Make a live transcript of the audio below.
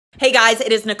Hey guys,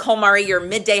 it is Nicole Murray, your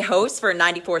midday host for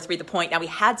 94.3 The Point. Now, we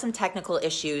had some technical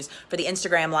issues for the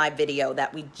Instagram live video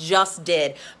that we just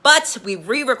did, but we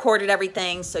re-recorded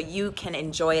everything so you can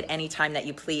enjoy it anytime that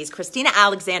you please. Christina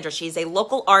Alexandra, she's a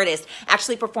local artist,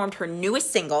 actually performed her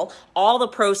newest single. All the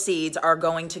proceeds are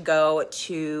going to go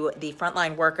to the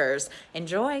Frontline workers.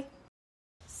 Enjoy.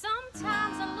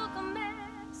 Sometimes I look a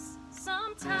mess,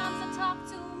 sometimes I talk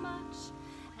too much.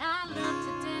 I love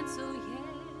to dance, oh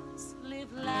yes,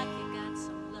 live like you got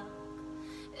some luck.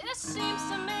 It seems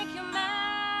to make you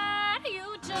mad,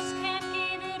 you just can't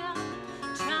give it up.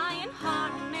 Trying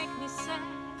hard to make me sad,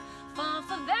 fall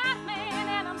for that man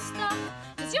and I'm stuck.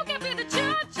 Cause you can't be the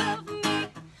judge of me,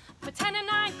 pretending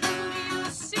I'm good, you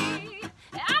see.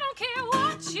 I don't care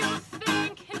what you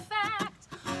think, in fact,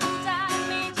 I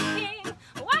made you king.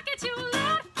 Why can't you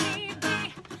let me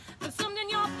be consumed in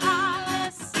your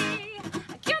policy?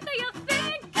 I can't do you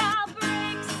think I'll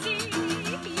break, see,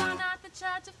 you're not the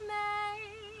judge of me.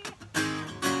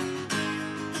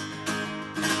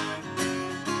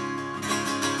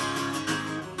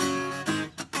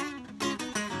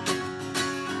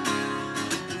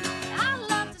 I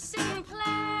love to sing and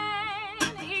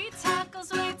play, he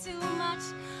tackles way too much.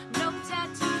 No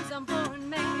tattoos, I'm born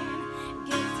man,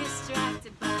 get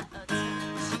distracted by a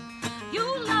touch. You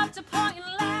love to point and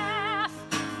laugh,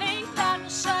 think that will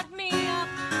shut me up.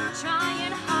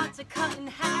 Trying hard to cut in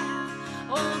half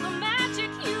all the magic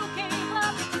you gave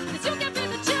up. Cause you can be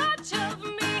the judge of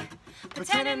me,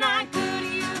 pretending I'm good,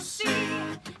 you see.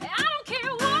 I don't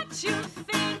care what you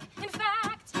think, in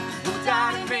fact, who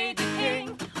died and made the king?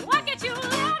 Why can't you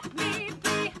let me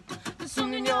be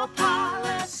consumed in your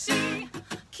policy?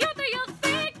 Cute that you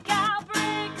think I'll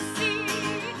break, see,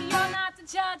 you're not the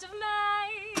judge of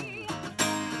me.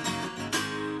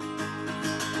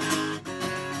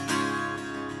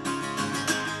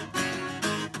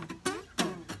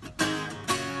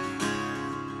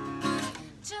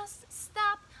 Just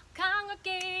stop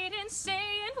congregating,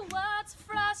 saying what's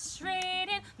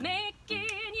frustrating, making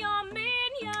your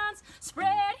minions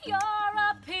spread your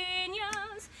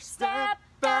opinions. Step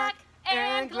back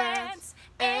and glance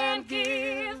and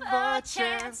give a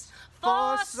chance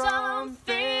for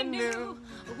something new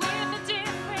with a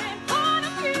different point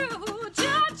of view.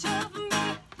 Judge of me,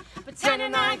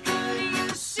 pretending I'm good, you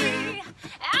see.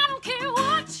 I don't care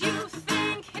what you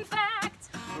think, in fact,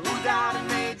 who died and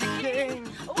made the king?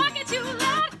 Why can't you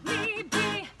let me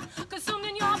be consumed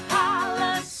in your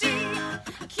policy?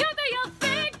 Cute that you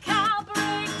think I'll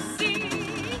break, see,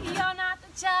 you're not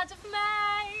the judge of me.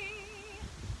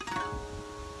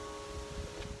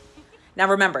 Now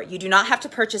remember, you do not have to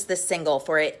purchase this single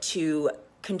for it to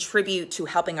contribute to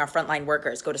helping our frontline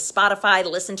workers. Go to Spotify,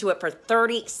 listen to it for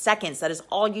 30 seconds. That is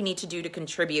all you need to do to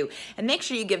contribute. And make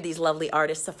sure you give these lovely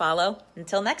artists a follow.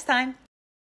 Until next time.